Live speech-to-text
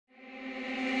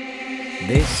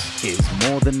This is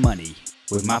More Than Money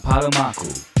with Mapalo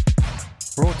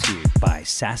Maku, brought to you by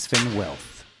Sasfin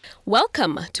Wealth.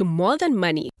 Welcome to More Than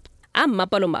Money. I'm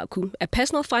Mapalo Maku, a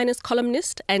personal finance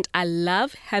columnist, and I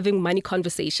love having money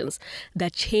conversations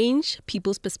that change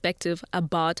people's perspective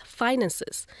about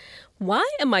finances. Why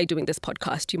am I doing this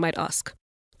podcast, you might ask?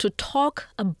 To talk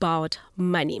about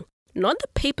money, not the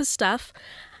paper stuff.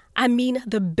 I mean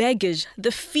the baggage,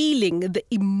 the feeling, the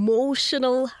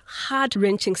emotional,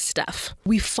 heart-wrenching stuff.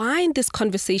 We find this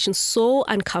conversation so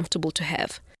uncomfortable to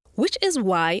have, which is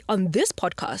why on this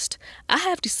podcast, I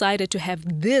have decided to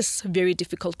have this very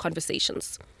difficult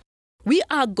conversations. We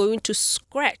are going to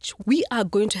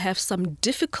have some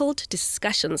difficult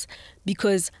discussions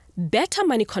because better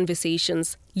money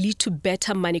conversations lead to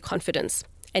better money confidence,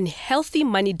 and healthy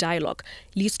money dialogue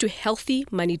leads to healthy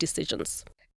money decisions.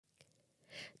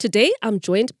 Today, I'm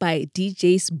joined by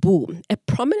DJ Sbu, a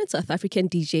prominent South African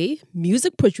DJ,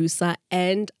 music producer,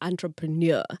 and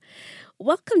entrepreneur.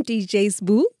 Welcome, DJ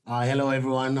Sbu. Hello,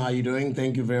 everyone. How are you doing?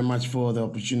 Thank you very much for the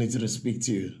opportunity to speak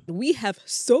to you. We have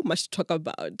so much to talk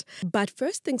about. But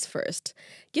first things first,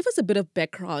 give us a bit of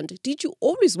background. Did you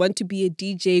always want to be a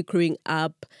DJ growing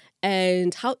up?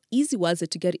 And how easy was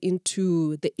it to get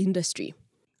into the industry?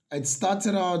 It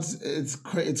started out, it's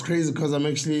crazy because I'm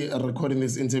actually recording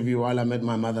this interview while I'm at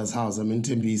my mother's house. I'm in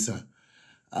Tembisa.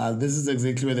 This is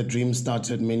exactly where the dream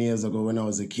started many years ago when I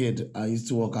was a kid. I used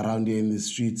to walk around here in the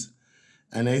streets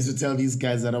and I used to tell these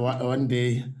guys that one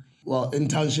day, well, in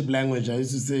township language, I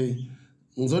used to say,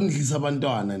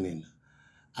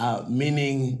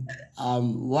 meaning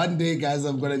one day, guys,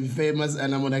 I'm going to be famous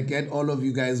and I'm going to get all of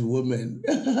you guys women.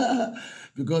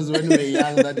 Because when we were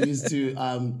young, that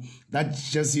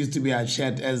just used to be our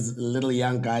chat as little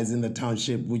young guys in the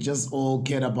township. We just all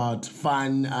cared about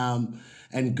fun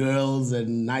and girls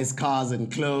and nice cars and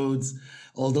clothes.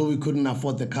 Although we couldn't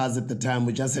afford the cars at the time,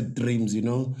 we just had dreams, you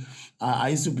know. I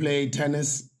used to play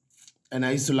tennis and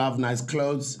I used to love nice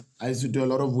clothes. I used to do a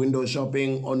lot of window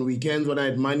shopping on weekends when I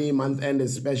had money, month end,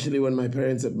 especially when my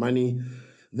parents had money.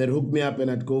 They'd hook me up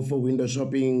and I'd go for window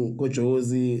shopping, go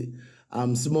Jozi.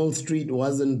 Small Street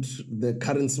wasn't the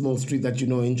current Small Street that you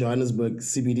know in Johannesburg,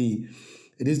 CBD.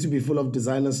 It used to be full of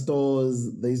designer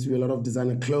stores. There used to be a lot of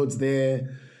designer clothes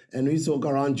there. And we used to walk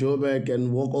around Joburg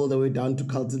and walk all the way down to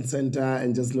Carlton Center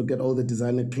and just look at all the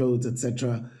designer clothes,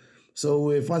 etc. So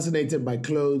we're fascinated by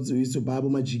clothes. We used to buy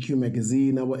my GQ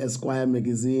magazine, our Esquire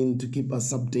magazine to keep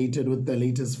us updated with the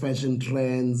latest fashion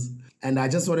trends. And I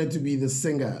just wanted to be the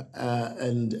singer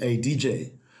and a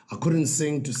DJ. I couldn't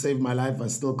sing to save my life. I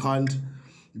still can't.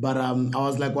 But I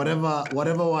was like, whatever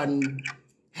one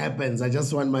happens, I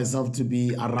just want myself to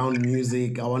be around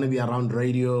music. I want to be around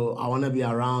radio. I want to be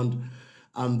around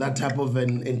that type of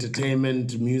an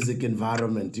entertainment music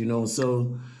environment, you know.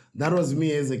 So that was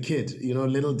me as a kid. You know,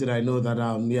 little did I know that,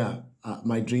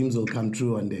 my dreams will come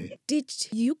true one day. Did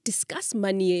you discuss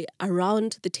money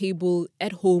around the table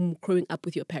at home growing up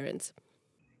with your parents?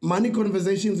 Money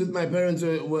conversations with my parents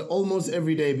were almost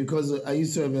every day because I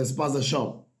used to have a spaza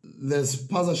shop. The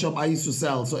spaza shop I used to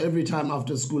sell. So every time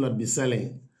after school, I'd be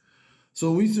selling.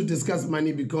 So we used to discuss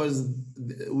money because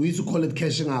we used to call it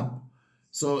cashing up.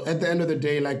 So at the end of the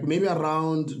day, like maybe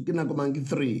around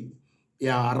 3,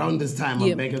 around this time,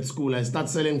 I'm back at school. I start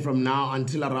selling from now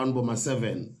until around Boma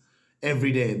 7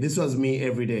 every day. This was me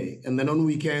every day. And then on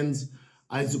weekends,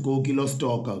 I used to go kilo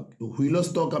stocker. Kilo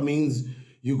stocker means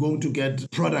you're going to get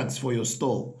products for your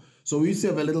store. So we used to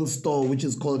have a little store which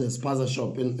is called a spaza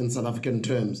shop in South African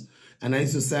terms. And I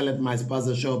used to sell at my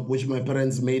spaza shop, which my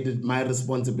parents made it my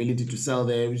responsibility to sell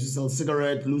there. We used to sell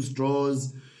cigarette, loose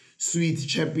straws, sweet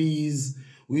chappies.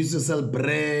 We used to sell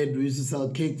bread. We used to sell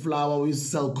cake flour. We used to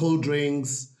sell cold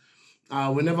drinks.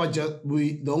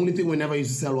 The only thing we never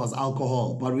used to sell was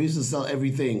alcohol, but we used to sell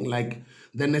everything, like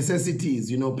the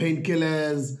necessities, you know,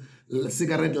 painkillers,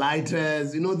 cigarette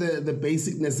lighters, you know, the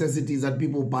basic necessities that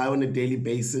people buy on a daily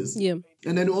basis. Yeah.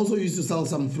 And then we also used to sell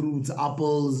some fruits,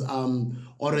 apples,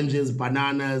 oranges,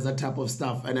 bananas, that type of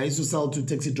stuff. And I used to sell to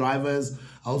taxi drivers.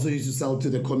 I also used to sell to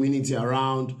the community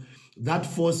around. That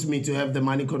forced me to have the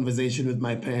money conversation with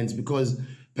my parents because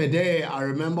per day, I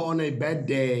remember on a bad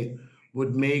day,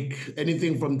 would make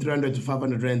anything from 300 to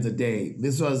 500 rands a day.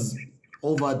 This was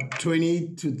over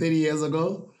 20 to 30 years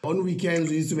ago. On weekends,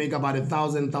 we used to make about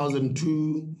 1,000,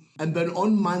 1,200. And then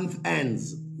on month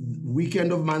ends,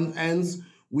 weekend of month ends,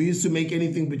 we used to make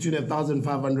anything between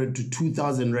 1,500 to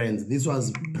 2,000 rands. This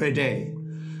was per day.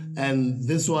 And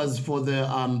this was for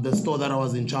the store that I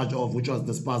was in charge of, which was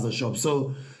the spaza shop.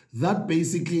 So that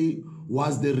basically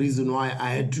was the reason why I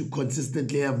had to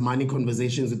consistently have money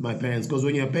conversations with my parents. Because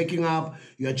when you're packing up,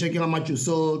 you're checking how much you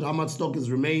sold, how much stock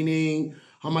is remaining,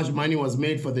 how much money was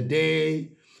made for the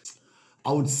day.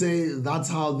 I would say that's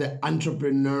how the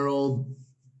entrepreneurial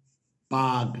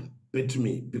bug bit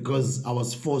me, because I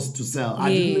was forced to sell.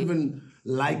 I didn't even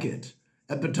like it.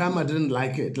 At the time, I didn't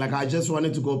like it. Like, I just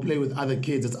wanted to go play with other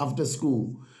kids. It's after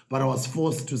school, but I was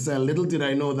forced to sell. Little did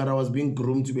I know that I was being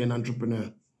groomed to be an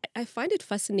entrepreneur. I find it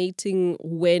fascinating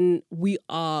when we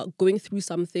are going through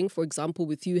something, for example,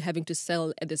 with you having to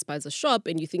sell at the spaza shop,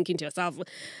 and you're thinking to yourself,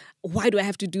 why do I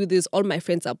have to do this? All my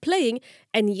friends are playing.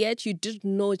 And yet you didn't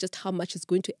know just how much it's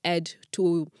going to add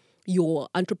to your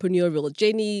entrepreneurial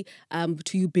journey,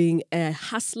 to you being a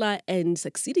hustler and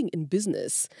succeeding in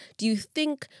business. Do you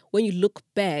think when you look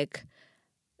back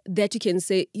that you can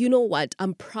say, you know what,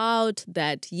 I'm proud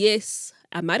that, yes,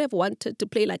 I might have wanted to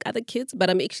play like other kids, but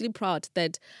I'm actually proud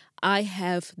that I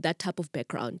have that type of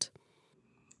background?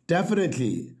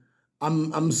 Definitely.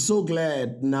 I'm so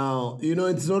glad now. You know,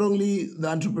 it's not only the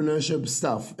entrepreneurship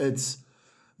stuff. It's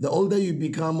the older you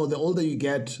become or the older you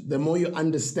get, the more you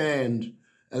understand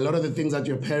a lot of the things that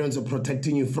your parents are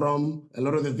protecting you from, a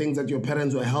lot of the things that your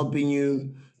parents were helping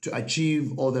you to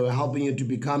achieve, or they were helping you to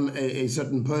become a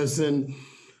certain person.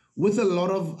 With a lot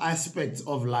of aspects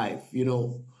of life, you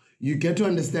know, you get to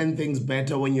understand things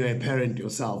better when you're a parent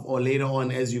yourself, or later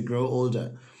on as you grow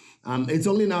older. It's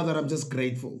only now that I'm just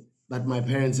grateful that my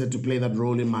parents had to play that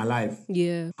role in my life.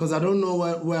 Yeah. Because I don't know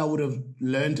where I would have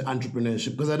learned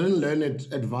entrepreneurship, because I didn't learn it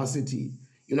at varsity.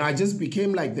 You know, I just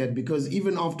became like that because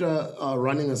even after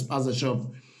running a spaza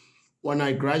shop, when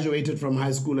I graduated from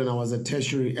high school and I was at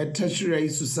tertiary I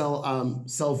used to sell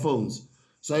cell phones.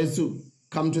 So I used to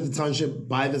come to the township,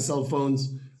 buy the cell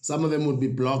phones. Some of them would be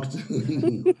blocked.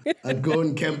 I'd go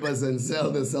on campus and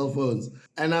sell the cell phones.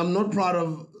 And I'm not proud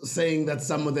of saying that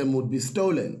some of them would be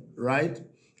stolen, right?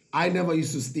 I never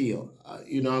used to steal.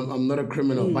 You know, I'm not a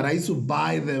criminal, but I used to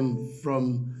buy them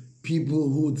from people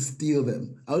who would steal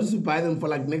them. I used to buy them for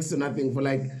like next to nothing, for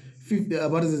like 50,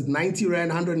 90 rand,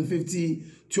 150,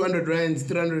 200 rands,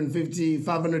 350,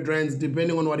 500 rands,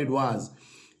 depending on what it was.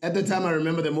 At the time, I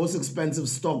remember the most expensive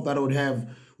stock that I would have,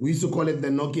 we used to call it the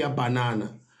Nokia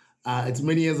banana. It's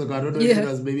many years ago. I don't know if it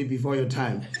was maybe before your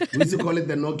time. We used to call it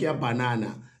the Nokia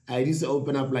banana. I used to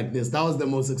open up like this. That was the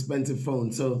most expensive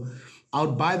phone. So I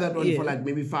would buy that one for like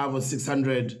maybe 500 or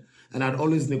 600, and I'd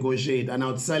always negotiate, and I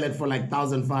would sell it for like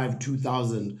 1,500,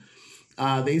 2,000.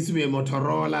 There used to be a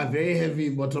Motorola, very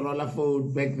heavy Motorola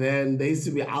phone back then. There used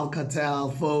to be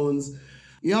Alcatel phones.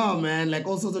 Yeah, man, like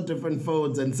all sorts of different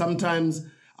phones. And sometimes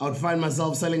I would find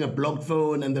myself selling a blocked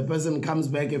phone, and the person comes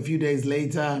back a few days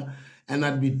later, and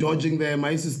I'd be dodging them. I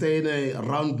used to stay in a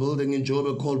round building in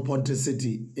Joburg called Ponte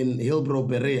City in Hillbrow,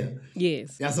 Berea.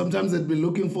 Yes. Yeah, sometimes they'd be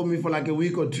looking for me for like a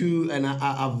week or two, and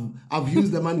I've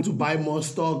used the money to buy more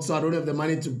stock, so I don't have the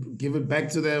money to give it back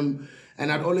to them.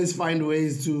 And I'd always find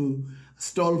ways to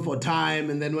stall for time.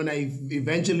 And then when I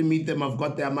eventually meet them, I've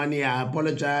got their money, I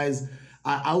apologize.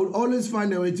 I would always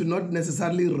find a way to not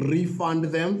necessarily refund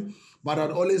them, but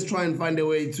I'd always try and find a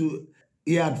way to,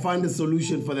 I'd find a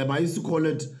solution for them. I used to call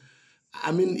it,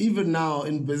 I mean, even now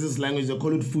in business language, they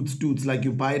call it footstoots, like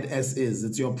you buy it as is.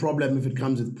 It's your problem if it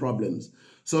comes with problems.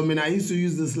 So, I mean, I used to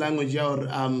use this language,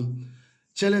 meaning,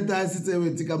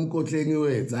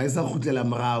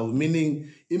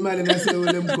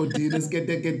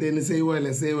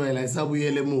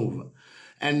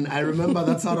 and I remember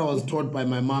that's how I was taught by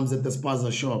my moms at the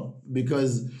spaza shop,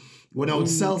 because when I would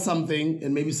sell something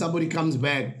and maybe somebody comes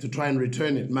back to try and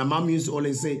return it, my mom used to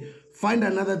always say, find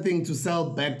another thing to sell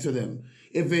back to them.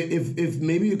 If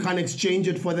maybe you can't exchange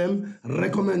it for them,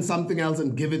 recommend something else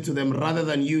and give it to them rather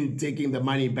than you taking the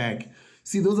money back.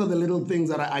 See, those are the little things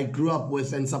that I grew up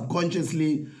with, and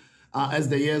subconsciously, as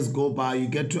the years go by, you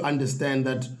get to understand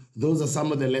that those are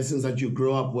some of the lessons that you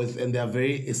grow up with, and they're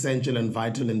very essential and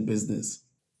vital in business.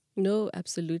 No,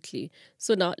 absolutely.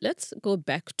 So now let's go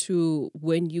back to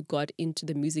when you got into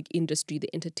the music industry,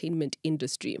 the entertainment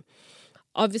industry.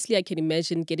 Obviously, I can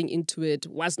imagine getting into it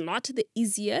was not the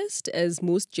easiest, as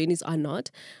most journeys are not.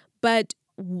 But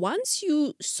once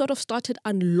you sort of started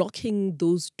unlocking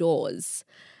those doors,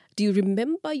 do you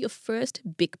remember your first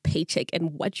big paycheck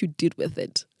and what you did with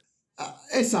it?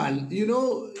 Esan, you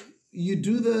know, you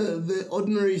do the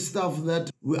ordinary stuff that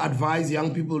we advise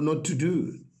young people not to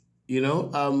do. You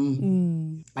know,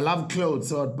 I love clothes,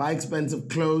 so I'd buy expensive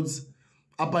clothes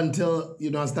up until, you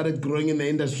know, I started growing in the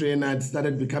industry and I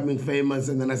started becoming famous,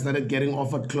 and then I started getting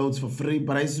offered clothes for free.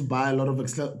 But I used to buy a lot of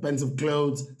expensive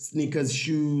clothes, sneakers,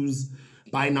 shoes,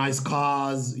 buy nice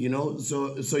cars,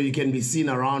 so you can be seen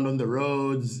around on the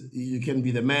roads, you can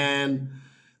be the man.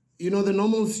 The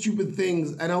normal stupid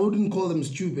things, and I wouldn't call them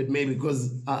stupid maybe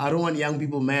because I don't want young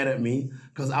people mad at me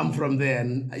because I'm from there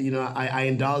and, I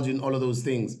indulge in all of those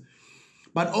things.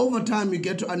 But over time, you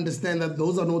get to understand that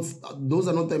those are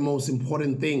not the most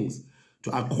important things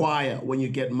to acquire when you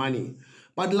get money.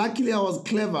 But luckily, I was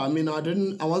clever. I mean,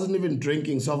 I wasn't even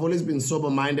drinking, so I've always been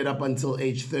sober-minded up until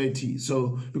age 30.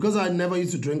 So because I never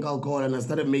used to drink alcohol and I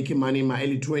started making money in my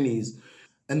early 20s,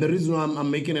 and the reason why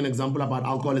I'm making an example about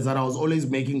alcohol is that I was always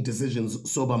making decisions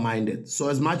sober-minded. So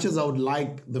as much as I would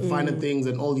like the finer things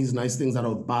and all these nice things that I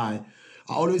would buy,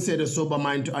 I always said a sober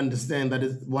mind to understand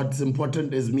that what's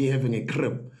important is me having a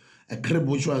crib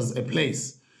which was a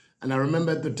place. And I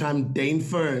remember at the time,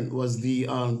 Dainfern was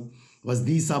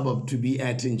the suburb to be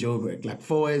at in Joburg, like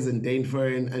Fours and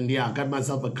Dainfern. And yeah, I got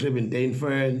myself a crib in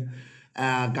Dainfern,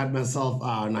 got myself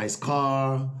a nice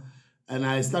car, and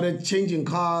I started changing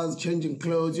cars, changing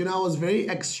clothes. I was very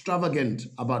extravagant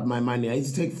about my money. I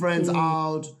used to take friends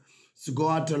out, to go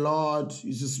out a lot,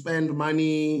 used to spend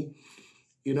money,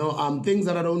 things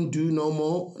that I don't do no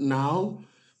more now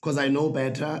because I know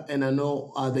better and I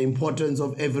know the importance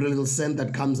of every little cent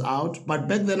that comes out. But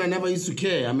back then I never used to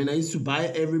care. I mean, I used to buy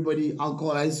everybody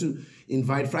alcohol. I used to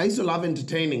invite friends. I used to love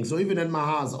entertaining. So even at my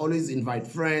house, I always invite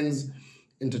friends,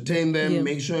 entertain them,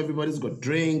 make sure everybody's got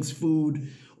drinks, food,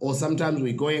 or sometimes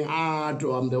we're going out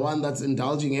or I'm the one that's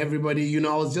indulging everybody.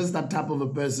 I was just that type of a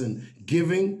person,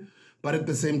 giving, but at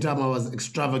the same time I was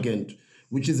extravagant,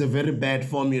 which is a very bad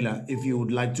formula if you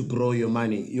would like to grow your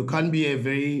money. You can't be a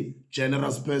very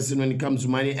generous person when it comes to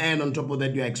money, and on top of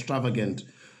that, you're extravagant.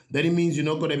 Then it means you're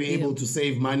not going to be able to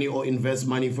save money or invest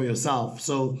money for yourself.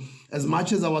 So as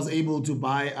much as I was able to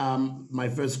buy my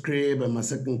first crib and my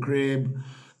second crib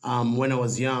when I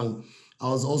was young, I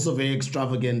was also very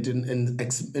extravagant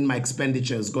in my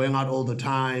expenditures, going out all the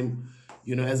time,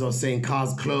 as I was saying,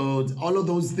 cars, clothes, all of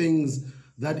those things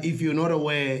that if you're not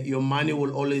aware, your money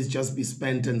will always just be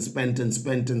spent and spent and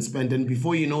spent and spent. And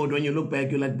before you know it, when you look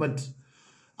back, you're like, but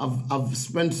I've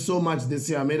spent so much this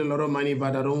year. I made a lot of money,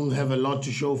 but I don't have a lot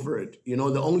to show for it.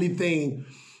 The only thing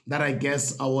that I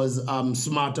guess I was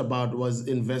smart about was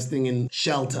investing in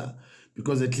shelter,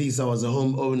 because at least I was a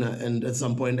homeowner. And at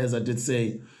some point, as I did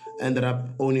say, ended up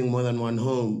owning more than one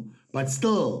home. But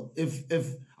still,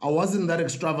 if I wasn't that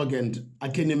extravagant, I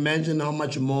can imagine how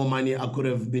much more money I could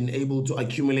have been able to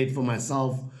accumulate for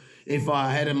myself. If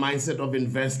I had a mindset of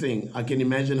investing, I can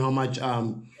imagine how much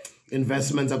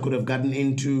investments I could have gotten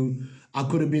into. I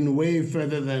could have been way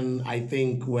further than I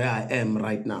think where I am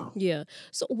right now. Yeah.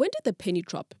 So when did the penny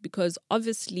drop? Because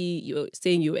obviously you're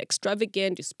saying you're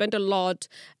extravagant, you spend a lot,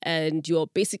 and you're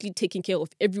basically taking care of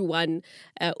everyone.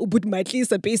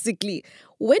 Basically.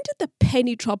 When did the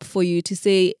penny drop for you to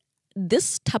say,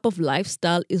 this type of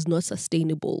lifestyle is not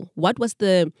sustainable? What was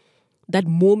that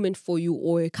moment for you,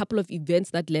 or a couple of events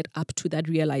that led up to that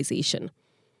realization?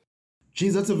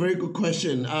 Geez, that's a very good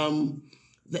question.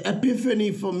 The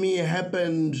epiphany for me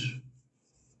happened,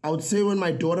 I would say, when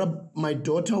my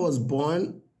daughter was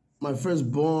born. My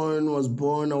firstborn was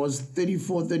born, I was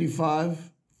 34, 35,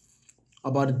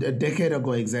 about a decade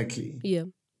ago exactly. Yeah.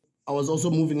 I was also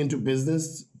moving into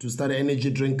business to start an energy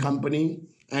drink company.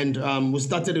 And we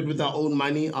started it with our own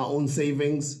money, our own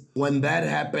savings. When that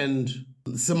happened,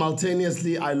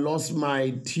 simultaneously, I lost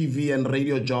my TV and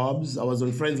radio jobs. I was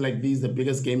on Friends Like These, the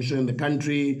biggest game show in the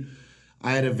country.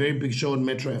 I had a very big show on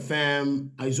Metro FM.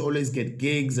 I used to always get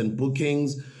gigs and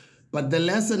bookings. But the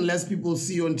less and less people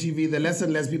see you on TV, the less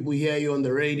and less people hear you on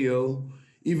the radio.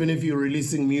 Even if you're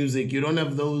releasing music, you don't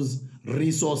have those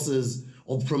resources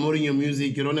of promoting your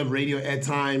music. You don't have radio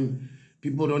airtime.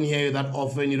 People don't hear you that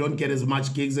often. You don't get as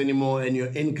much gigs anymore, and your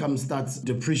income starts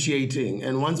depreciating.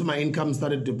 And once my income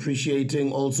started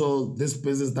depreciating, also this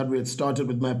business that we had started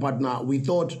with my partner,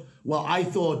 I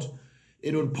thought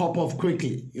it would pop off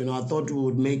quickly. I thought we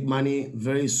would make money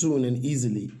very soon and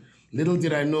easily. Little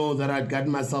did I know that I'd gotten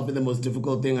myself in the most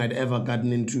difficult thing I'd ever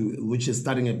gotten into, which is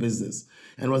starting a business.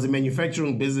 And it was a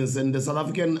manufacturing business, and the South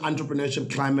African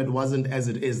entrepreneurship climate wasn't as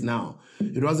it is now.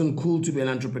 It wasn't cool to be an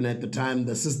entrepreneur at the time.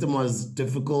 The system was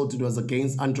difficult. It was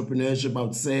against entrepreneurship, I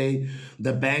would say.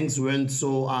 The banks weren't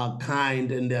so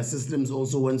kind, and their systems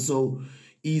also weren't so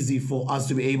easy for us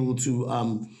to be able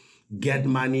to get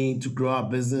money to grow our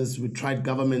business. We tried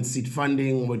government seed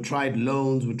funding. We tried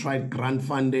loans. We tried grant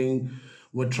funding.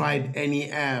 We tried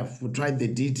NEF, we tried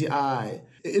the DTI.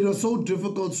 It was so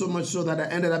difficult, so much so that I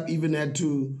ended up even had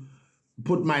to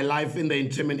put my life in the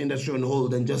entertainment industry on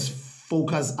hold and just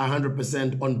focus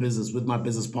 100% on business with my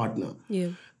business partner.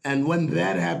 Yeah. And when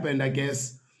that happened, I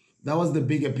guess That was the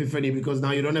big epiphany, because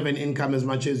now you don't have an income as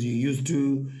much as you used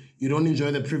to. You don't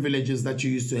enjoy the privileges that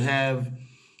you used to have.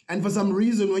 And for some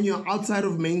reason, when you're outside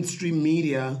of mainstream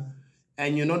media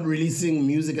and you're not releasing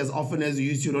music as often as you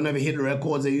used to, you don't have hit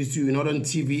records as you used to, you're not on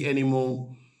TV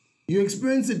anymore, you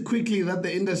experience it quickly that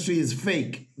the industry is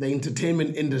fake, the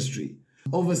entertainment industry.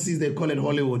 Overseas, they call it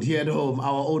Hollywood. Here at home,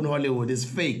 our own Hollywood is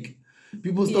fake.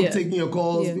 People stop taking your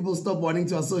calls. Yeah. People stop wanting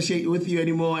to associate with you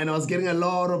anymore. And I was getting a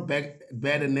lot of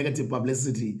bad and negative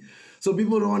publicity. So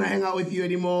people don't want to hang out with you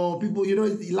anymore. People,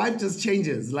 life just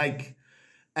changes.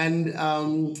 And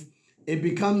it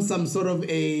becomes some sort of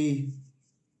an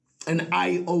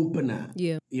eye opener.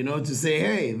 Yeah. To say,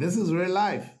 hey, this is real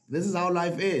life. This is how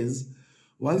life is.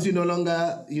 Once you're no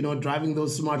longer, driving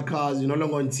those smart cars, you're no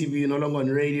longer on TV, you're no longer on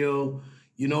radio,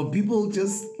 people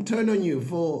just turn on you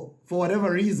for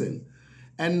whatever reason.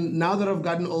 And now that I've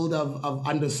gotten older, I've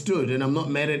understood, and I'm not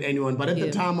mad at anyone. But at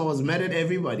the time, I was mad at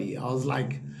everybody. I was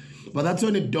like, but that's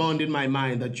when it dawned in my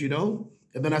mind that, and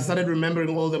then I started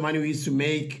remembering all the money we used to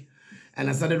make, and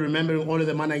I started remembering all of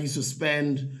the money I used to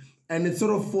spend. And it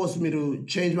sort of forced me to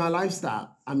change my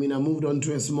lifestyle. I mean, I moved on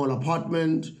to a small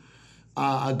apartment.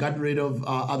 I got rid of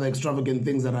other extravagant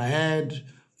things that I had.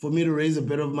 For me to raise a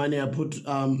bit of money, I put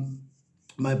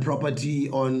my property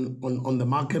on the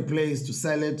marketplace to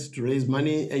sell it, to raise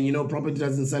money. And property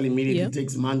doesn't sell immediately. It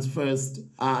takes months first.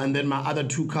 And then my other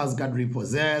 2 cars got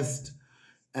repossessed.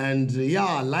 And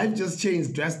life just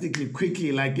changed drastically,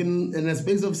 quickly. Like in a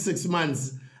space of 6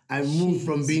 months, I moved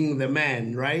from being the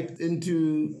man, right,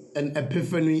 into an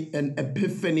epiphany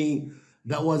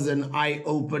that was an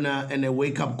eye-opener and a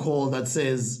wake-up call that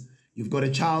says, you've got a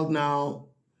child now,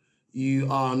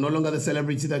 you are no longer the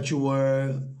celebrity that you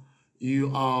were,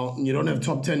 you don't have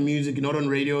top 10 music, you're not on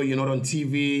radio, you're not on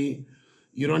TV,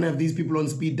 you don't have these people on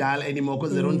speed dial anymore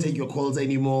because they don't take your calls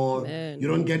anymore. Man. You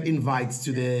don't get invites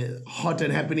to the hot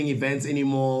and happening events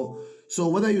anymore. So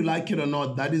whether you like it or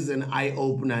not, that is an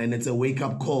eye-opener, and it's a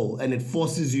wake-up call, and it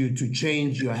forces you to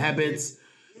change your habits,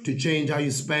 to change how you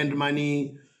spend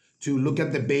money, to look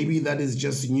at the baby that is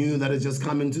just new, that is just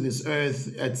coming to this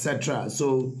earth, etc.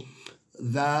 So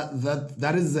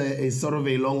that is a sort of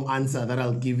a long answer that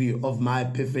I'll give you of my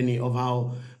epiphany of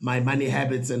how my money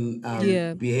habits and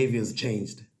behaviors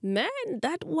changed. Man,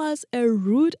 that was a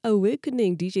rude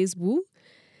awakening, DJ's Boo.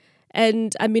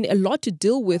 And I mean, a lot to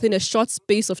deal with in a short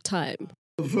space of time.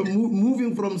 From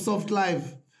moving from soft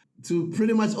life to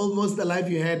pretty much almost the life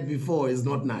you had before is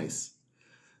not nice.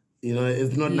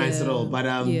 It's not nice at all. But,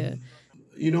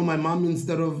 my mom,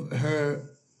 instead of her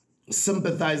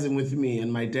sympathizing with me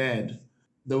and my dad,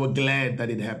 they were glad that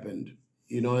it happened.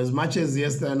 As much as,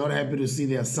 yes, they're not happy to see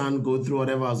their son go through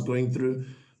whatever I was going through,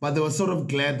 but they were sort of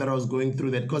glad that I was going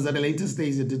through that, because at a later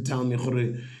stage, they did tell me,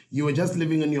 you were just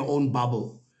living in your own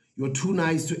bubble. You're too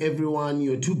nice to everyone.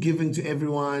 You're too giving to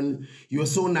everyone. You're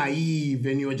so naive,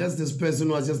 and you're just this person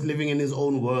who was just living in his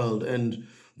own world. And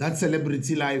that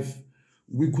celebrity life,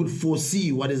 we could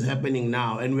foresee what is happening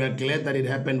now. And we are glad that it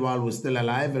happened while we're still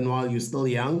alive and while you're still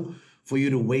young, for you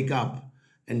to wake up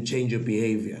and change your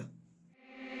behavior.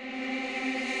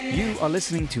 You are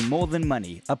listening to More Than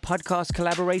Money, a podcast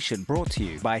collaboration brought to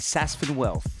you by Sasfin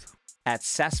Wealth. At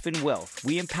Sasfin Wealth,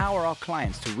 we empower our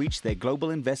clients to reach their global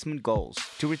investment goals,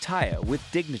 to retire with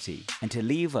dignity, and to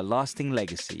leave a lasting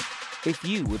legacy. If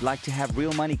you would like to have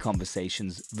real money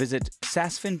conversations, visit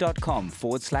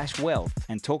sasfin.com/wealth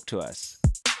and talk to us.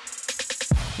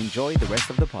 Enjoy the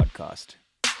rest of the podcast.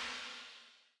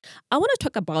 I want to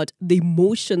talk about the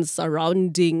emotions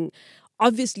surrounding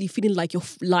obviously feeling like your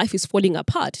life is falling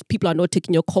apart. People are not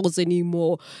taking your calls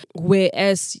anymore,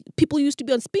 whereas people used to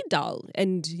be on speed dial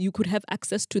and you could have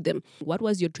access to them. What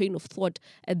was your train of thought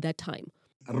at that time?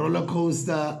 A roller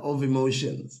coaster of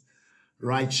emotions,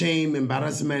 right? Shame,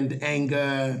 embarrassment,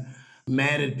 anger,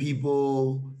 mad at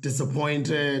people,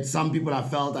 disappointed. Some people I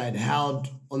felt I had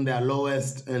helped on their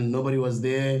lowest and nobody was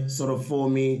there sort of for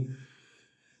me.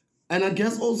 And I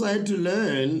guess also I had to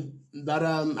learn that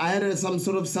I had some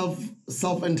sort of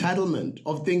self-entitlement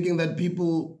of thinking that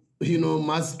people,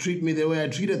 must treat me the way I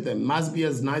treated them, must be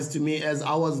as nice to me as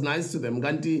I was nice to them.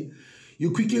 Ganti,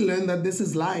 you quickly learn that this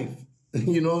is life.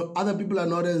 Other people are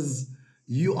not as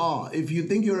you are. If you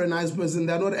think you're a nice person,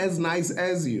 they're not as nice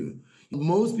as you.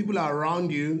 Most people are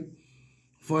around you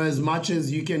for as much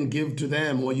as you can give to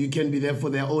them, or you can be there for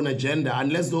their own agenda,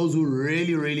 unless those who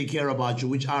really, really care about you,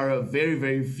 which are very,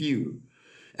 very few.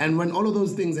 And when all of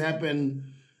those things happen,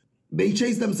 they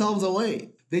chase themselves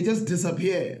away. They just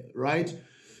disappear, right?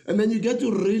 And then you get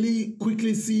to really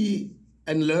quickly see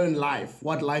and learn life,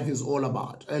 what life is all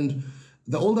about. And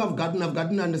the older I've gotten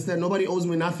to understand nobody owes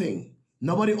me nothing.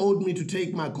 Nobody owed me to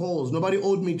take my calls. Nobody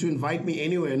owed me to invite me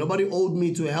anywhere. Nobody owed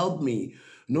me to help me.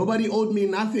 Nobody owed me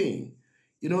nothing.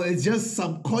 You know, it's just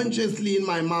subconsciously in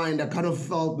my mind, I kind of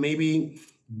felt maybe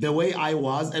the way I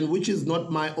was, and which is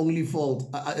not my only fault.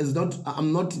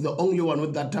 I'm not the only one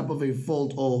with that type of a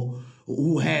fault or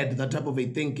who had that type of a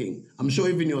thinking. I'm sure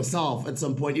even yourself at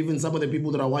some point, even some of the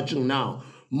people that are watching now,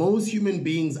 most human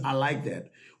beings are like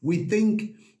that. We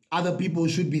think other people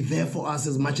should be there for us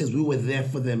as much as we were there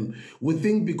for them. We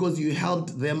think because you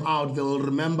helped them out, they'll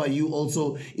remember you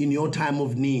also in your time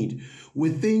of need.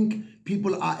 We think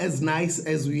people are as nice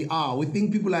as we are. We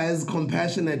think people are as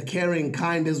compassionate, caring,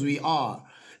 kind as we are.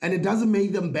 And it doesn't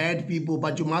make them bad people,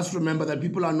 but you must remember that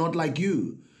people are not like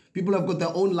you. People have got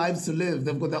their own lives to live.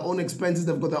 They've got their own expenses.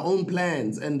 They've got their own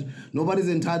plans. And nobody's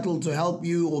entitled to help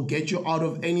you or get you out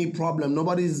of any problem.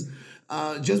 Nobody's,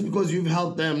 just because you've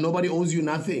helped them, nobody owes you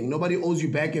nothing. Nobody owes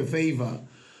you back a favor,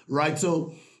 right?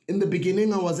 So in the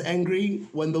beginning, I was angry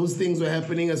when those things were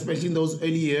happening, especially in those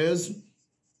early years.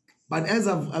 But as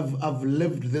I've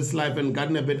lived this life and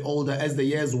gotten a bit older, as the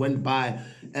years went by,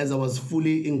 as I was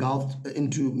fully engulfed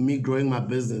into me growing my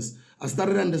business, I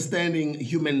started understanding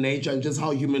human nature and just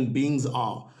how human beings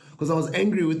are. Because I was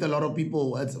angry with a lot of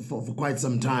people for quite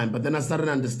some time. But then I started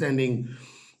understanding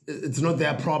it's not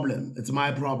their problem. It's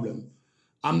my problem.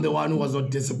 I'm the one who was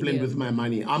not disciplined with my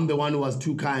money. I'm the one who was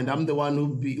too kind. I'm the one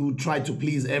who tried to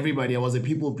please everybody. I was a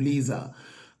people pleaser.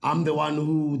 I'm the one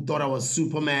who thought I was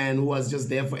Superman, who was just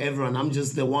there for everyone. I'm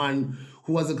just the one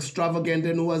who was extravagant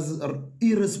and who was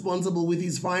irresponsible with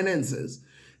his finances.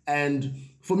 And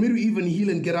for me to even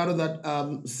heal and get out of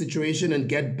that situation and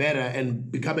get better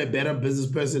and become a better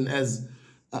business person as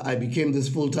I became this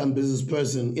full-time business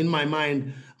person, in my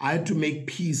mind, I had to make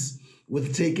peace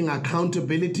with taking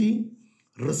accountability,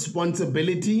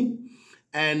 responsibility,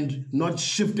 and not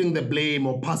shifting the blame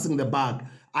or passing the buck.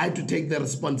 I had to take the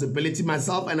responsibility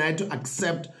myself, and I had to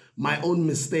accept my own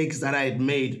mistakes that I had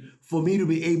made for me to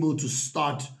be able to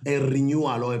start a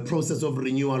renewal or a process of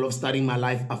renewal of starting my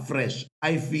life afresh.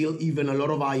 I feel even a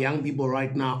lot of our young people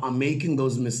right now are making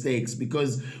those mistakes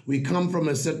because we come from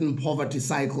a certain poverty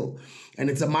cycle. And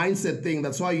it's a mindset thing.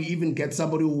 That's why you even get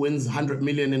somebody who wins 100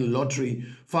 million in lottery.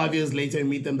 5 years later, you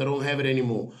meet them, they don't have it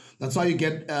anymore. That's why you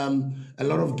get a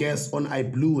lot of guests on I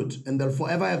Blew It. And they'll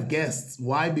forever have guests.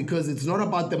 Why? Because it's not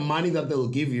about the money that they'll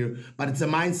give you, but it's a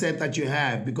mindset that you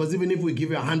have. Because even if we give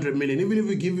you 100 million, even if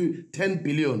we give you 10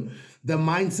 billion, the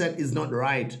mindset is not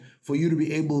right for you to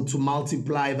be able to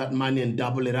multiply that money and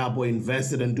double it up or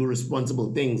invest it and do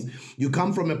responsible things. You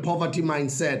come from a poverty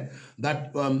mindset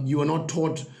that you are not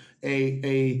taught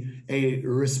a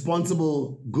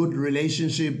responsible, good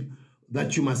relationship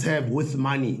that you must have with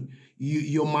money.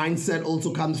 Your mindset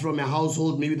also comes from a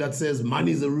household maybe that says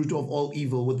money is the root of all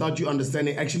evil, without you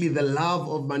understanding actually the love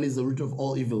of money is the root of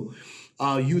all evil.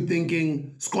 You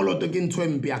thinking,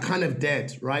 I can't have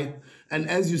debt, right? And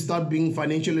as you start being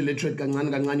financially literate,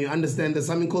 you understand there's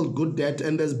something called good debt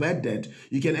and there's bad debt.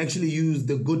 You can actually use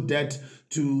the good debt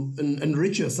to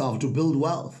enrich yourself, to build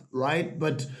wealth, right?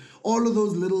 But all of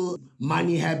those little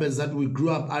money habits that we grew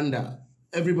up under,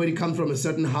 everybody comes from a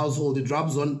certain household, it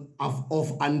rubs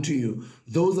off onto you.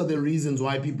 Those are the reasons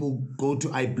why people go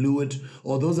to I Blew It,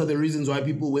 or those are the reasons why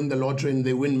people win the lottery and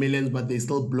they win millions, but they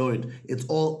still blow it. It's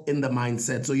all in the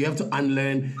mindset. So you have to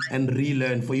unlearn and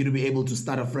relearn for you to be able to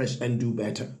start afresh and do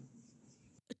better.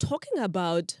 Talking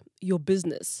about your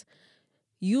business,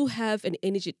 you have an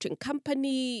energy drink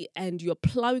company and you're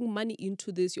plowing money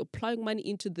into this,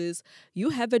 You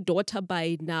have a daughter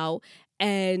by now,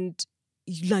 and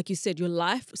like you said, your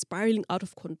life spiraling out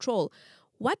of control.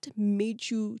 What made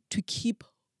you to keep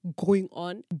going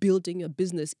on building your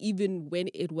business even when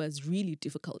it was really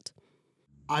difficult?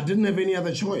 I didn't have any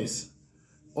other choice.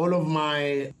 All of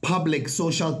my public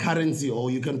social currency,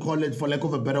 or you can call it, for lack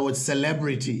of a better word,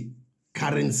 celebrity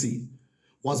currency,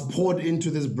 was poured into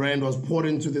this brand, was poured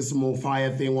into this more fire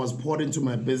thing, was poured into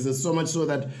my business. So much so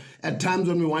that at times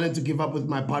when we wanted to give up with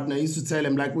my partner, I used to tell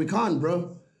him, like, we can't,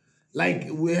 bro. Like,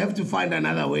 we have to find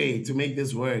another way to make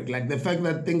this work. Like, the fact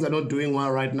that things are not doing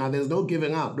well right now, there's no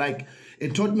giving up. Like,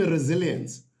 it taught me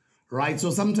resilience, right?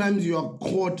 So sometimes you are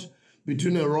caught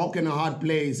between a rock and a hard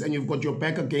place and you've got your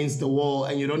back against the wall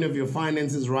and you don't have your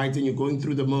finances right and you're going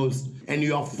through the most and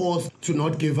you are forced to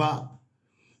not give up.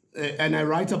 And I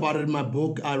write about it in my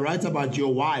book. I write about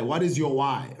your why. What is your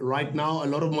why? Right now, a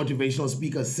lot of motivational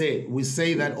speakers we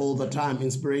say that all the time,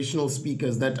 inspirational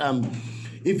speakers, that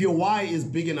if your why is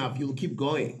big enough, you'll keep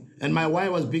going. And my why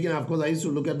was big enough because I used to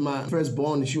look at my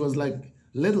firstborn. She was like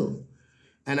little.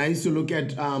 And I used to look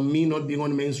at me not being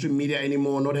on mainstream media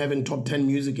anymore, not having top 10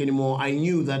 music anymore. I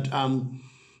knew that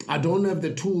I don't have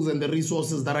the tools and the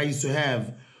resources that I used to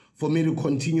have for me to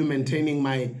continue maintaining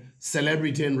my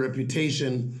celebrity and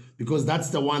reputation, because that's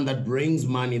the one that brings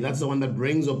money. That's the one that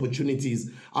brings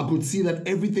opportunities. I could see that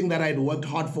everything that I'd worked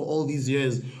hard for all these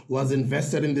years was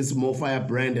invested in this Mofire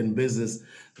brand and business,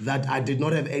 that I did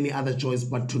not have any other choice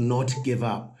but to not give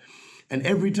up. And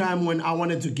every time when I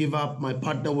wanted to give up, my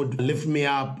partner would lift me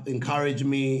up, encourage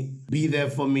me, be there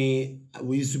for me.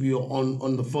 We used to be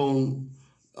on the phone,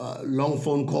 long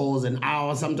phone calls, an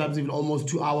hour, sometimes even almost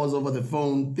 2 hours over the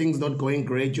phone, things not going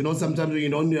great. You know, sometimes when you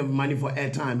don't have money for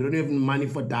airtime, you don't have money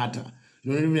for data,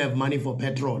 you don't even have money for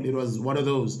petrol. It was one of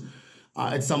those.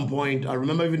 At some point, I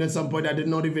remember even at some point, I did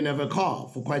not even have a car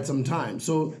for quite some time.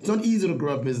 So it's not easy to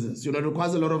grow a business. You know, it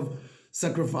requires a lot of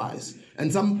sacrifice.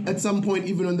 And at some point,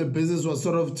 even when the business was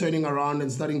sort of turning around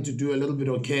and starting to do a little bit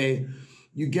okay,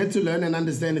 you get to learn and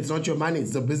understand it's not your money,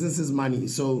 it's the business's money.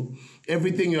 So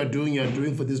everything you're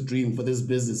doing for this dream, for this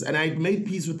business. And I made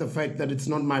peace with the fact that it's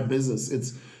not my business.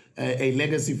 It's a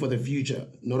legacy for the future,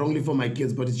 not only for my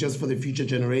kids, but it's just for the future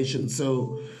generation.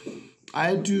 So I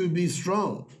had to be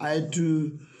strong. I had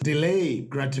to delay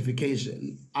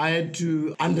gratification. I had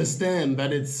to understand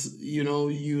that it's, you know,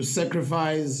 you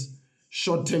sacrifice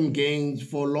short-term gains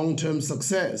for long-term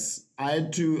success. I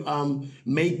had to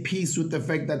make peace with the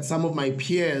fact that some of my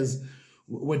peers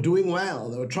were doing well.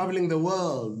 They were traveling the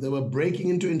world. They were breaking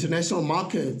into international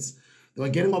markets. They were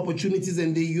getting opportunities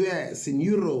in the US, in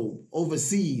Europe,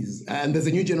 overseas. And there's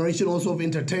a new generation also of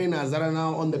entertainers that are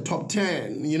now on the top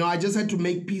 10. You know, I just had to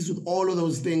make peace with all of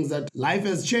those things, that life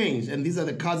has changed. And these are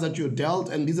the cards that you're dealt,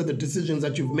 and these are the decisions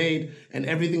that you've made. And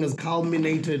everything has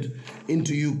culminated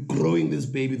into you growing this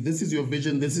baby. This is your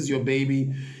vision. This is your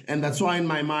baby. And that's why in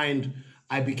my mind,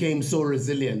 I became so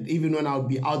resilient, even when I would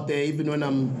be out there, even when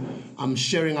I'm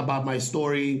sharing about my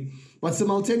story. But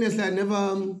simultaneously, I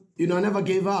never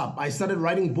gave up. I started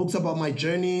writing books about my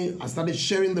journey. I started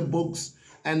sharing the books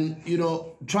and, you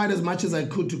know, tried as much as I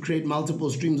could to create multiple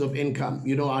streams of income.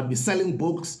 You know, I'd be selling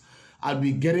books, I'd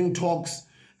be getting talks,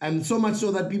 and so much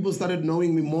so that people started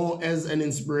knowing me more as an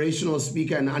inspirational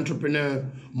speaker and entrepreneur,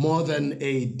 more than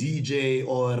a DJ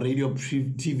or a radio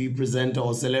TV presenter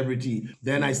or celebrity.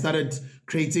 Then I started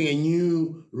creating a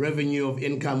new revenue of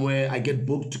income where I get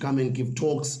booked to come and give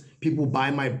talks. People buy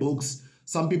my books.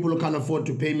 Some people who can't afford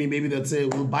to pay me, maybe they'll say,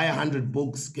 we'll buy 100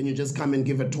 books. Can you just come and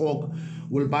give a talk?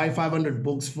 We'll buy 500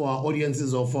 books for our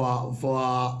audiences or for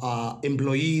our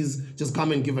employees. Just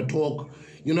come and give a talk.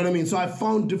 You know what I mean? So I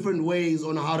found different ways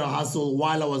on how to hustle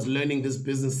while I was learning this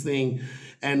business thing,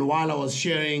 and while I was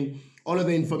sharing all of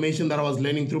the information that I was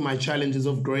learning through my challenges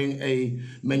of growing a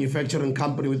manufacturing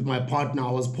company with my partner.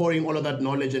 I was pouring all of that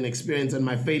knowledge and experience and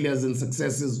my failures and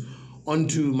successes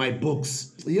onto my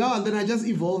books. Yeah, and then I just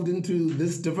evolved into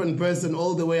this different person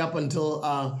all the way up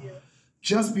until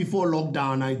just before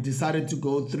lockdown. I decided to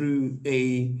go through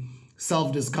a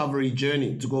self-discovery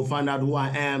journey, to go find out who I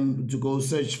am, to go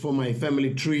search for my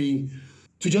family tree,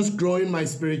 to just grow in my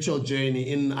spiritual journey,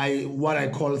 in what I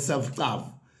call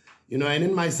self-love. You know, and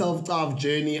in my self-love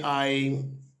journey, I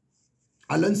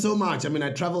learned so much. I mean,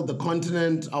 I traveled the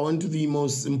continent. I went to the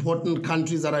most important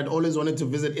countries that I'd always wanted to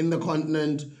visit in the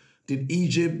continent. Did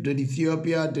Egypt, did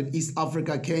Ethiopia, did East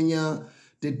Africa, Kenya,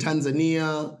 did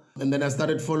Tanzania. And then I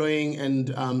started following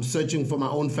and searching for my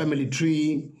own family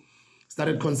tree.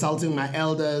 Started consulting my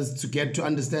elders to get to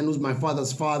understand who's my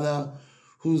father's father,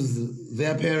 who's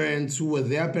their parents, who were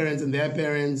their parents and their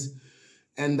parents.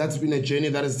 And that's been a journey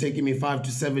that has taken me 5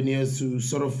 to 7 years to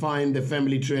sort of find the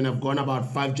family tree. And I've gone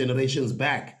about 5 generations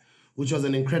back, which was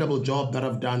an incredible job that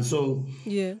I've done. So,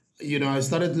 yeah, you know, I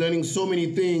started learning so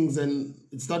many things, and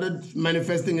it started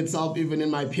manifesting itself even in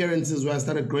my appearances, where I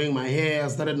started growing my hair, I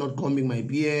started not combing my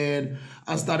beard,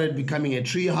 I started becoming a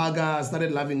tree hugger, I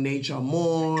started loving nature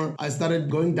more, I started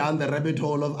going down the rabbit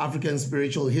hole of African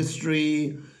spiritual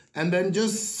history. And then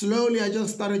just slowly, I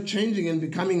just started changing and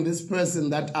becoming this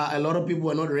person that a lot of people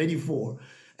were not ready for.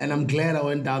 And I'm glad I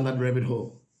went down that rabbit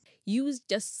hole. You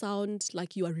just sound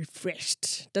like you are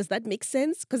refreshed. Does that make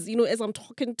sense? Because, you know, as I'm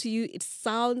talking to you, it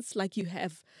sounds like you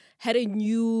have had a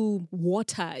new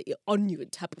water on you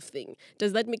type of thing.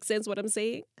 Does that make sense what I'm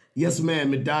saying? Yes,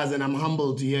 ma'am, it does. And I'm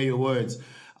humbled to hear your words.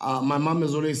 My mom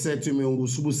has always said to me,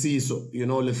 you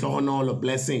know, the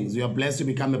blessings. You are blessed to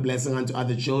become a blessing unto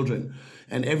other children.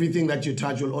 And everything that you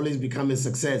touch will always become a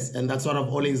success. And that's what I've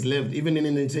always lived. Even in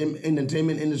the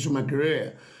entertainment industry, my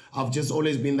career, I've just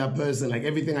always been that person. Like,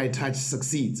 everything I touch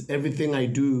succeeds. Everything I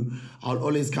do, I'll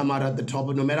always come out at the top.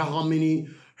 And no matter how many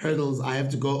hurdles I have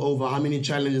to go over, how many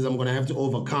challenges I'm going to have to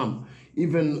overcome,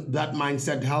 even that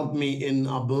mindset helped me in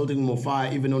building more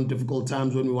fire, even on difficult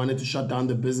times when we wanted to shut down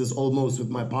the business almost with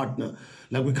my partner.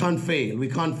 Like, we can't fail. We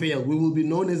can't fail. We will be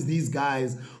known as these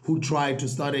guys who tried to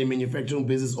start a manufacturing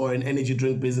business or an energy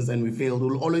drink business and we failed.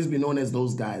 We'll always be known as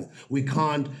those guys. We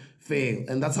can't fail.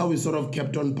 And that's how we sort of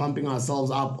kept on pumping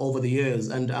ourselves up over the years.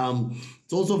 And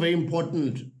it's also very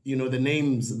important, the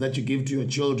names that you give to your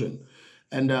children.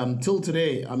 And till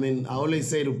today, I always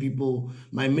say to people,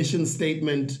 my mission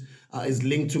statement is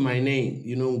linked to my name.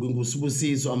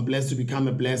 So I'm blessed to become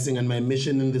a blessing, and my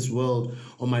mission in this world,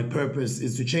 or my purpose,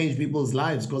 is to change people's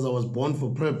lives because I was born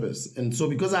for purpose. And so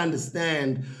because I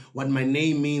understand what my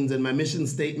name means and my mission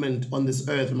statement on this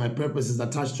earth, my purpose is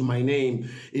attached to my name,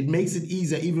 it makes it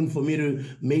easier even for me to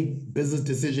make business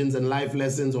decisions and life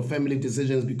lessons or family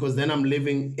decisions, because then I'm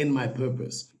living in my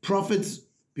purpose. Profits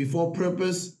before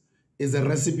purpose is a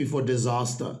recipe for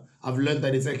disaster. I've learned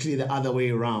that it's actually the other way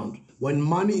around. When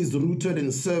money is rooted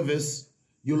in service,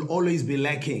 you'll always be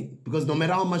lacking, because no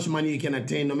matter how much money you can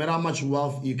attain, no matter how much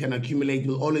wealth you can accumulate,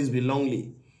 you'll always be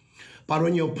lonely. But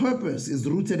when your purpose is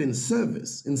rooted in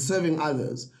service, in serving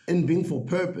others, in being for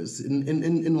purpose,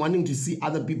 in wanting to see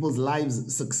other people's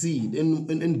lives succeed,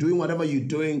 in doing whatever you're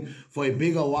doing for a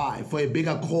bigger why, for a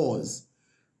bigger cause,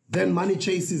 then money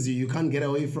chases you. You can't get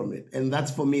away from it. And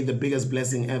that's, for me, the biggest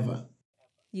blessing ever.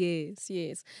 Yes,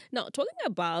 yes. Now, talking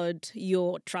about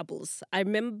your troubles, I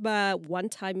remember one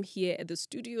time here at the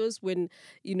studios when,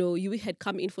 you had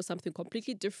come in for something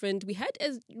completely different. We had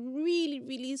a really,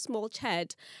 really small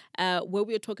chat where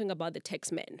we were talking about the tax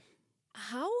man.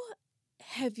 How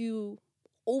have you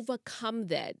overcome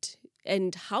that?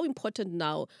 And how important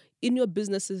now in your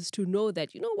businesses to know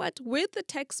that, with the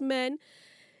tax man,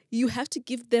 you have to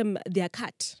give them their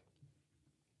cut.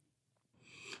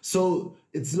 So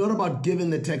it's not about giving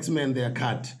the tax man their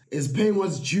cut. It's paying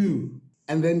what's due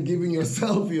and then giving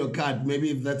yourself your cut.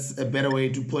 Maybe if that's a better way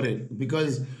to put it.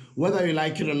 Because whether you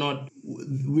like it or not,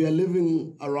 we are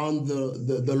living around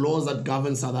the laws that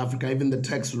govern South Africa, even the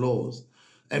tax laws.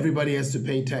 Everybody has to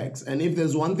pay tax. And if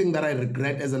there's one thing that I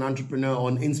regret as an entrepreneur or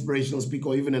an inspirational speaker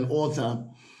or even an author,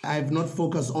 I have not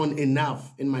focused on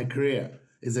enough in my career,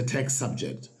 is a tax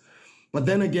subject. But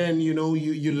then again, you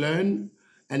learn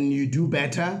and you do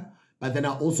better. But then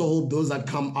I also hope those that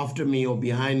come after me or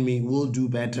behind me will do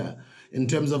better in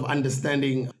terms of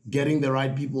understanding, getting the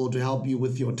right people to help you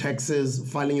with your taxes,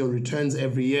 filing your returns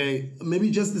every year. Maybe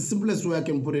just the simplest way I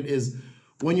can put it is,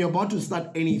 when you're about to start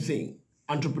anything,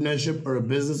 entrepreneurship or a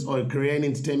business or a career in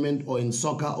entertainment or in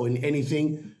soccer or in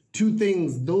anything, two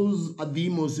things, those are the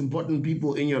most important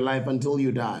people in your life until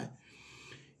you die.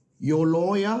 Your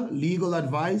lawyer, legal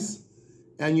advice,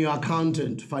 and your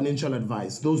accountant, financial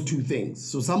advice, those two things.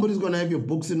 So somebody's going to have your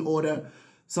books in order.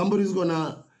 Somebody's going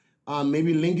to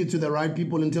maybe link you to the right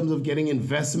people in terms of getting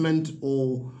investment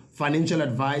or financial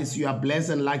advice. You are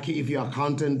blessed and lucky if your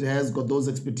accountant has got those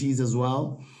expertise as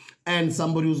well. And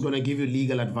somebody who's going to give you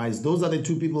legal advice. Those are the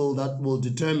two people that will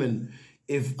determine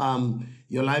if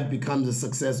your life becomes a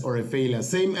success or a failure.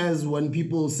 Same as when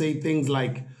people say things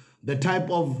like, the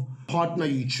type of partner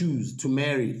you choose to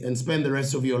marry and spend the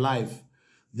rest of your life,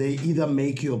 they either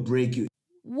make you or break you.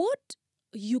 Would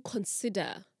you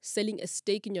consider selling a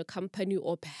stake in your company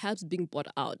or perhaps being bought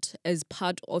out as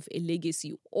part of a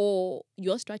legacy? Or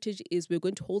your strategy is, we're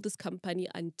going to hold this company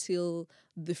until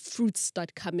the fruits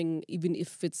start coming, even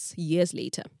if it's years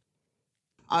later?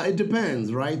 It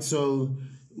depends, right? So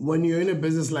when you're in a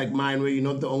business like mine, where you're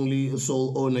not the only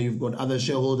sole owner, you've got other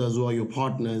shareholders who are your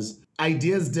partners,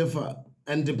 ideas differ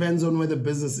and depends on where the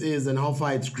business is and how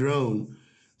far it's grown.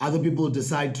 Other people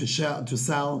decide to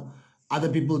sell. Other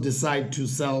people decide to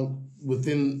sell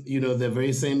within, the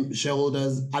very same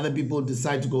shareholders. Other people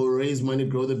decide to go raise money,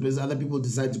 grow the business. Other people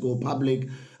decide to go public.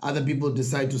 Other people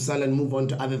decide to sell and move on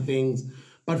to other things.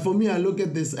 But for me, I look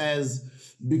at this as,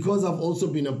 because I've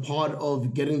also been a part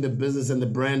of getting the business and the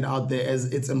brand out there as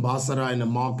its ambassador and a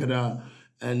marketer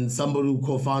and somebody who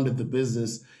co-founded the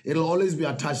business, it'll always be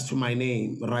attached to my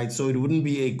name, right? So it wouldn't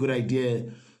be a good idea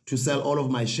to sell all of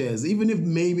my shares, even if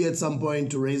maybe at some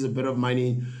point to raise a bit of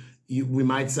money, we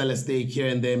might sell a stake here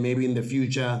and there, maybe in the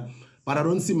future. But I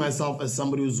don't see myself as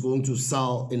somebody who's going to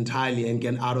sell entirely and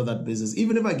get out of that business.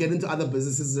 Even if I get into other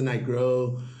businesses and I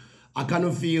grow, I kind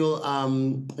of feel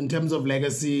in terms of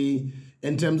legacy,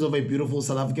 in terms of a beautiful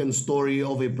South African story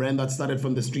of a brand that started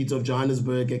from the streets of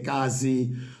Johannesburg,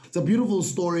 Ekasi. It's a beautiful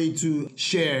story to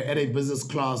share at a business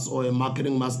class or a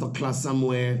marketing master class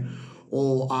somewhere,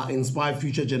 or inspire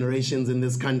future generations in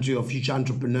this country or future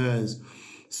entrepreneurs.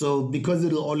 So because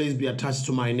it'll always be attached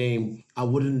to my name, I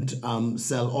wouldn't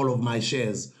sell all of my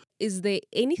shares. Is there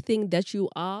anything that you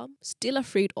are still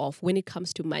afraid of when it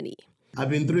comes to money? I've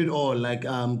been through it all. Like,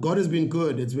 God has been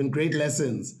good. It's been great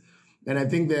lessons. And I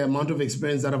think the amount of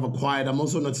experience that I've acquired, I'm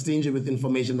also not stingy with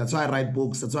information. That's why I write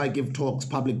books. That's why I give talks,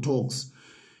 public talks.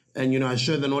 And, I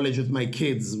share the knowledge with my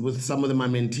kids, with some of them, my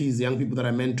mentees, young people that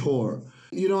I mentor.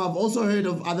 I've also heard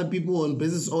of other people and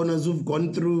business owners who've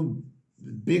gone through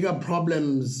bigger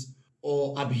problems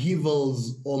or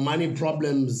upheavals or money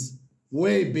problems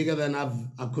way bigger than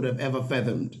I could have ever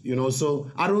fathomed,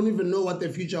 So I don't even know what the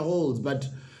future holds, but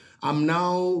I'm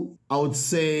now, I would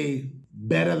say,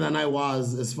 better than I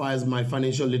was as far as my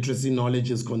financial literacy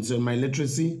knowledge is concerned. My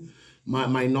literacy,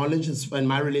 my knowledge and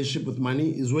my relationship with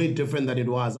money is way different than it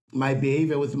was. My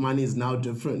behavior with money is now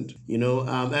different, and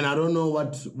I don't know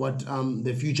what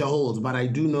the future holds, but I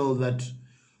do know that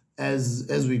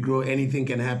as we grow, anything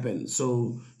can happen.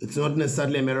 So it's not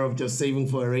necessarily a matter of just saving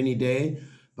for a rainy day,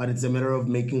 but it's a matter of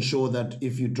making sure that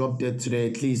if you drop dead today,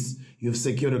 at least you've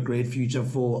secured a great future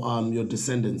for your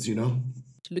descendants,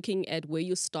 Looking at where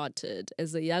you started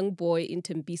as a young boy in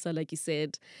Tembisa, like you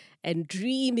said, and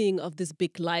dreaming of this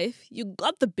big life, you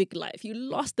got the big life, you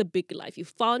lost the big life, you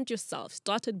found yourself,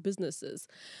 started businesses,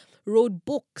 wrote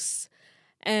books,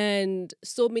 and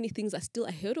so many things are still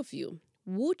ahead of you.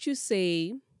 Would you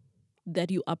say that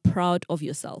you are proud of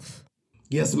yourself?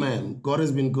 Yes, ma'am. God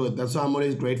has been good. That's why I'm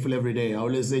always grateful every day. I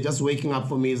always say just waking up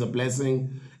for me is a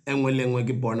blessing.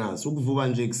 Bonus. Ukuvuka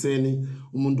nje ekseni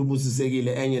umuntu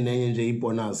ubusisekile enye nenye nje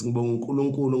ibonus. Ngibonga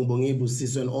uNkulunkulu, ngibonga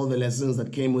ibusiso and all the lessons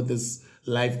that came with this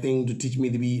life thing to teach me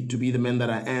to be the man that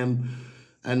I am.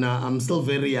 And I'm still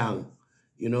very young.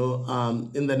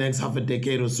 In the next half a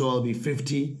decade or so I'll be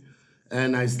 50.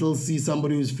 And I still see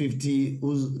somebody who's 50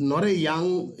 who's not a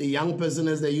young person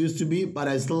as they used to be, but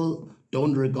I still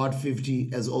don't regard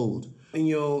 50 as old. In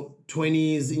your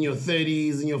 20s, in your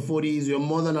 30s, in your 40s, you're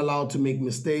more than allowed to make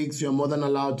mistakes. You're more than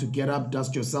allowed to get up,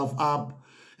 dust yourself up,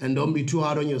 and don't be too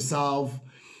hard on yourself.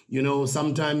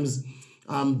 Sometimes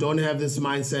don't have this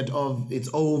mindset of it's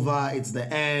over, it's the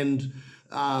end,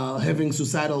 having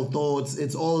suicidal thoughts.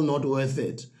 It's all not worth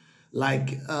it.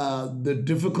 Like the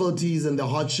difficulties and the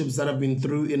hardships that I've been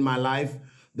through in my life,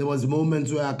 there was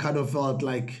moments where I kind of felt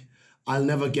like I'll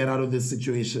never get out of this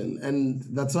situation. And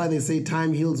that's why they say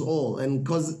time heals all. And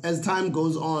because as time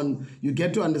goes on, you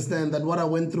get to understand that what I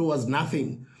went through was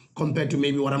nothing compared to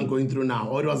maybe what I'm going through now,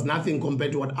 or it was nothing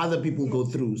compared to what other people go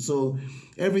through. So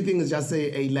everything is just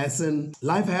a lesson.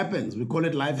 Life happens. We call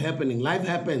it life happening. Life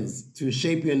happens to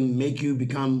shape you and make you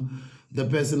become the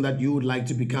person that you would like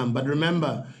to become. But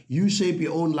remember, you shape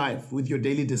your own life with your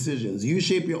daily decisions. You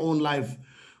shape your own life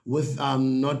with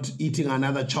not eating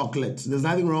another chocolate. There's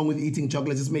nothing wrong with eating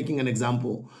chocolate, just making an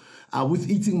example. With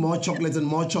eating more chocolates and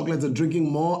drinking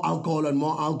more alcohol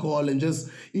and just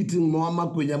eating more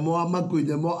makunya, more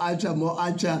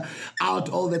acha, out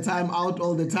all the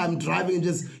time, driving,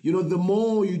 just, the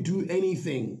more you do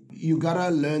anything, you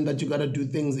gotta learn that you gotta do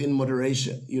things in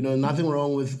moderation. Nothing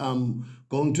wrong with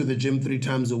going to the gym 3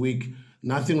 times a week,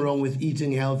 nothing wrong with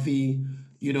eating healthy,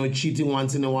 cheating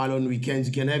once in a while on weekends.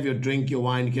 You can have your drink, your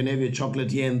wine, you can have your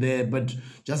chocolate here and there, but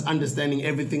just understanding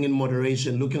everything in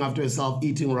moderation, looking after yourself,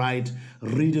 eating right,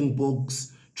 reading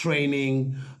books,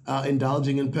 training,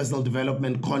 indulging in personal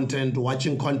development content,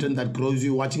 watching content that grows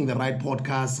you, watching the right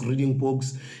podcasts, reading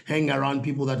books, hanging around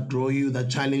people that grow you, that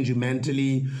challenge you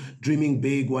mentally, dreaming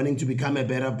big, wanting to become a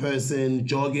better person,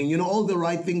 jogging, all the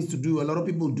right things to do. A lot of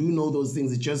people do know those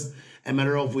things. It's just a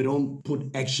matter of we don't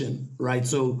put action, right?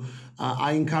 So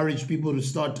I encourage people to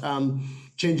start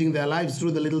changing their lives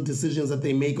through the little decisions that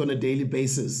they make on a daily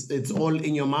basis. It's all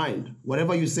in your mind.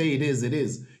 Whatever you say it is, it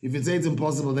is. If you say it's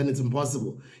impossible, then it's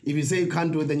impossible. If you say you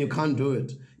can't do it, then you can't do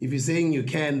it. If you're saying you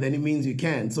can, then it means you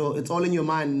can. So it's all in your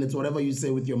mind, and it's whatever you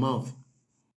say with your mouth.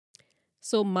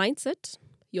 So mindset,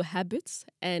 your habits,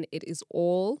 and it is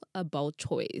all about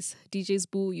choice. DJ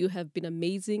Sbu, you have been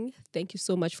amazing. Thank you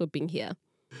so much for being here.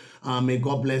 May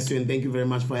God bless you, and thank you very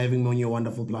much for having me on your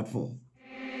wonderful platform.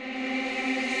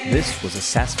 This was a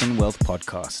Sasfin Wealth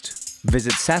podcast.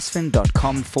 Visit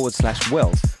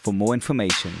sasfin.com/wealth for more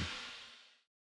information.